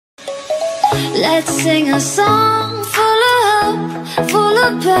Let's sing a song full of hope, full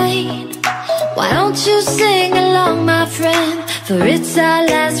of pain. Why don't you sing along, my friend? For it's our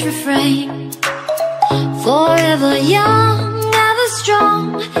last refrain. Forever young, ever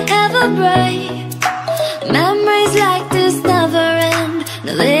strong, ever brave. Memories like this never end.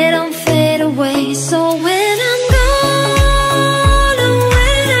 No, they don't fade away. So when I'm gone, oh,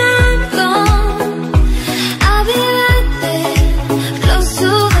 when I'm gone, I'll be right there, close to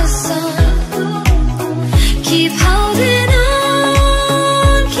the sun. Keep holding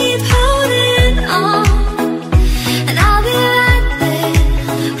on, keep holding on. And I'll be right there,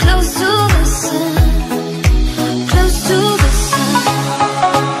 close to the sun, close to the sun.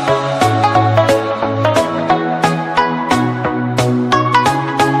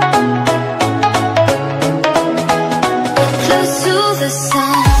 Close to the sun.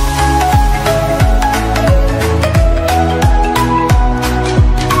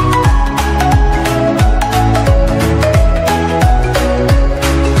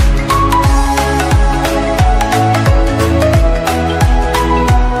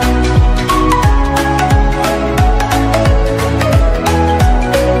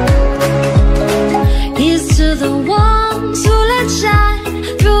 Here's to the ones who let shine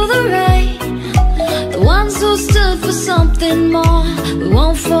through the rain, the ones who stood for something more. We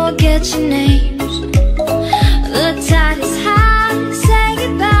won't forget your names. The tide is high, say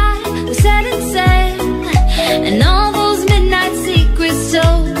goodbye, we set it sail. And all those midnight secrets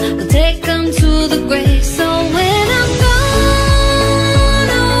told, we'll take them to the grave. So when I'm gone,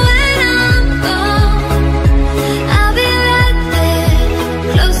 oh, when I'm gone, I'll be right there,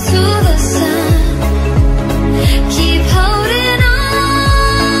 close to the sun. Keep holding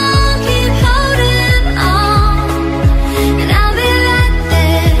on, keep holding on. And I'll be right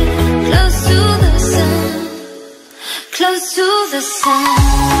there, close to the sun, close to the sun.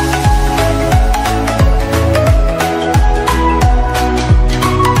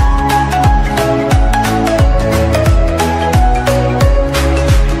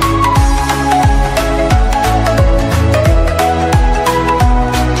 Close to the sun.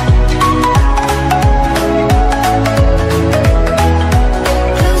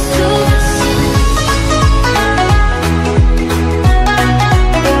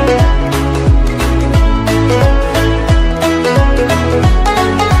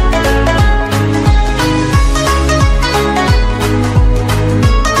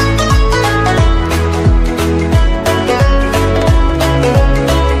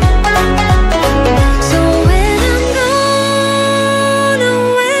 So when I'm gone, oh,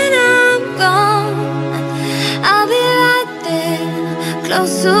 when I'm gone, I'll be right there,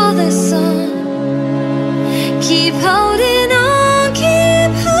 close to the sun. Keep holding on,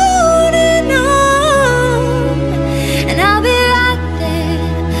 keep holding on. And I'll be right there,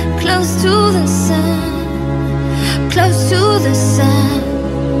 close to the sun, close to the sun.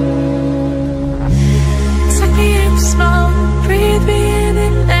 Suck me in small, breathe me in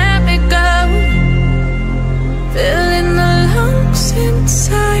and let me go. Filling the lungs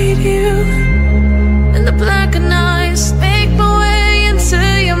inside you, and the blackened eyes make my way into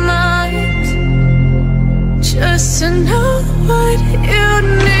your mind. Just to know what you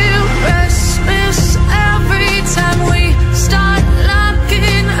knew. Restless every time we start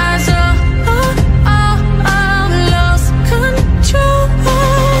locking eyes. Lost control.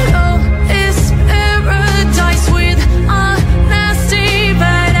 Oh, it's paradise with honesty,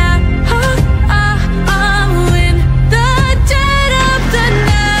 but I'm in the dead of the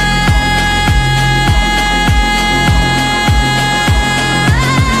night.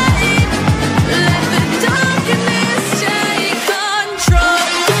 Let the darkness take control.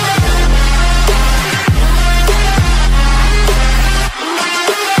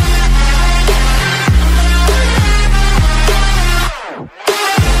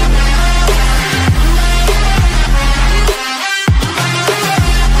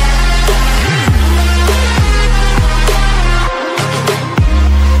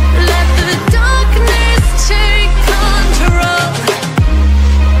 Let the darkness take control.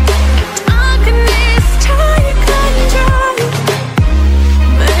 Darkness take control.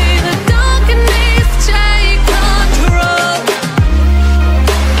 May the darkness take control.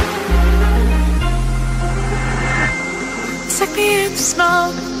 Suck me in small,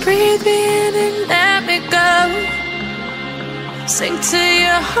 breathe me in and let me go. Sink to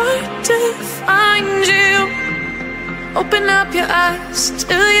your heart to find you. Open up your eyes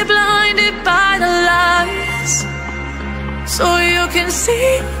till you're blinded by the lies, so you can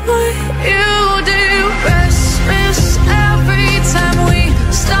see what you do. Restless every time we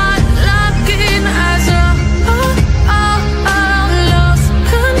start locking eyes. Lost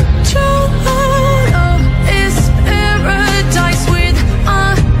control.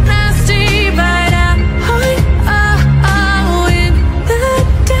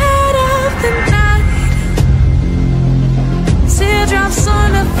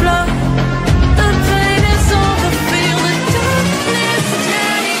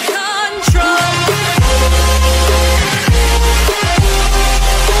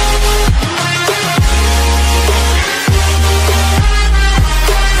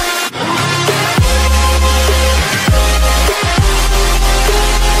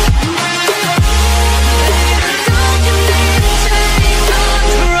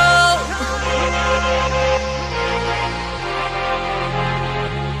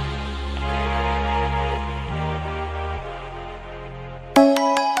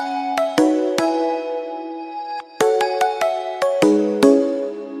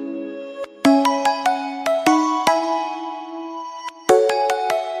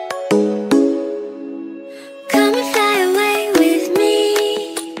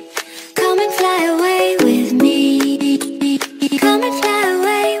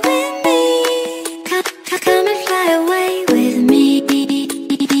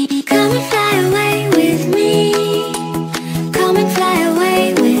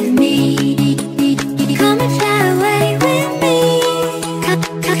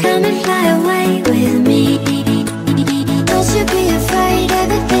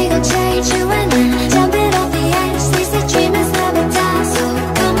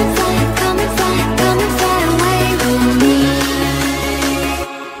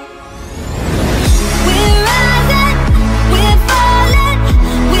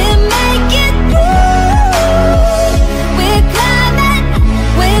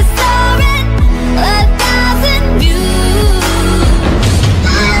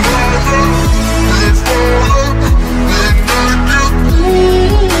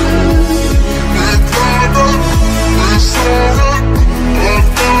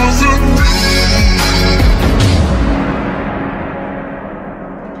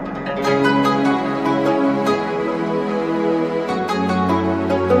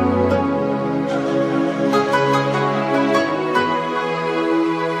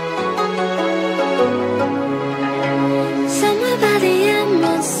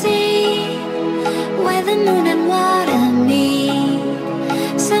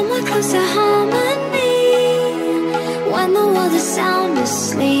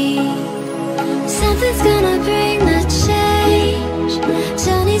 Something's gonna bring the change.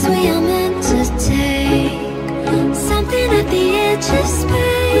 Journeys we are meant to take. Something at the edge of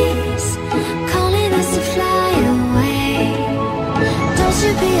space, calling us to fly away. Don't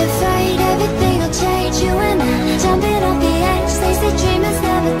you be afraid, everything will change. You and I, jumping off the edge. They say dreamers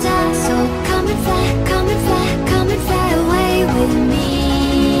never die. So come and fly, come and fly, come and fly away with me.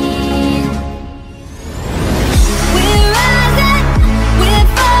 We're rising, we're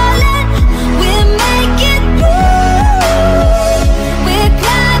falling, we're making moves. We're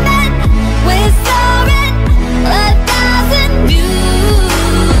climbing, we're soaring, 1,000 views.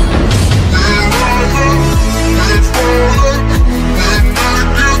 We're rising, we're falling, we're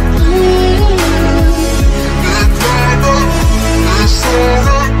making moves. We're climbing, we're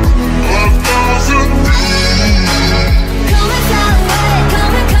soaring, 1,000 views. Come and fly away,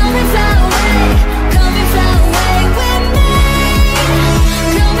 come and fly away, come and fly away with me.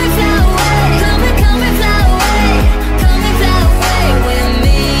 Come and fly away, come and fly away, come and fly away with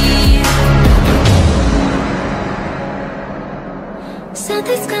me.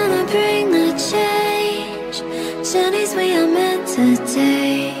 Something's gonna bring the change. Journeys we are meant to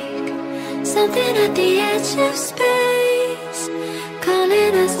take. Something at the edge of space,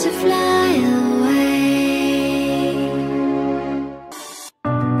 calling us to fly away.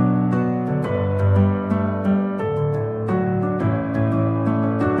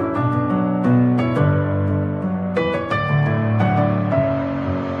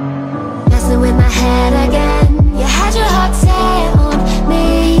 Messing with my head again. You had your heart set on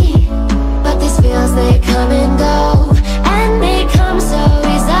me, but these feels, they come and go, and they come so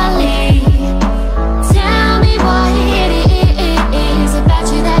easily. Tell me what it is about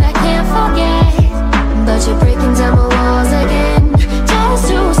you that I can't forget. But you're breaking down my walls again, just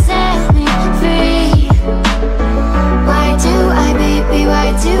to set me free. Why do I, baby, why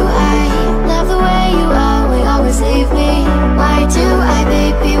do I love the way you always leave me? Why do I,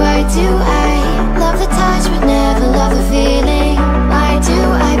 baby, why do I love the touch but never love the feeling? Why do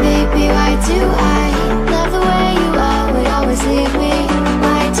I, baby, why do I love the way you always leave me?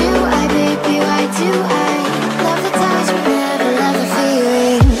 Why do I, baby, why do I love the touch but never love the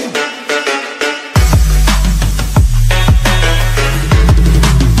feeling?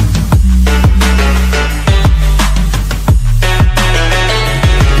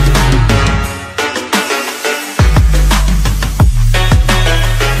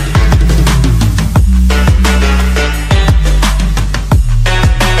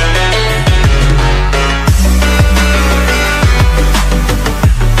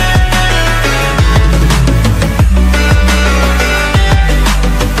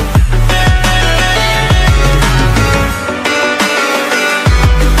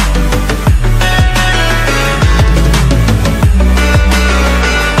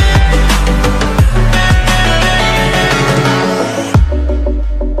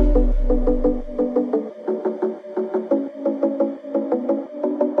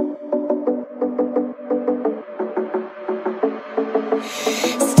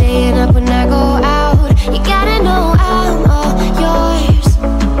 Staying up when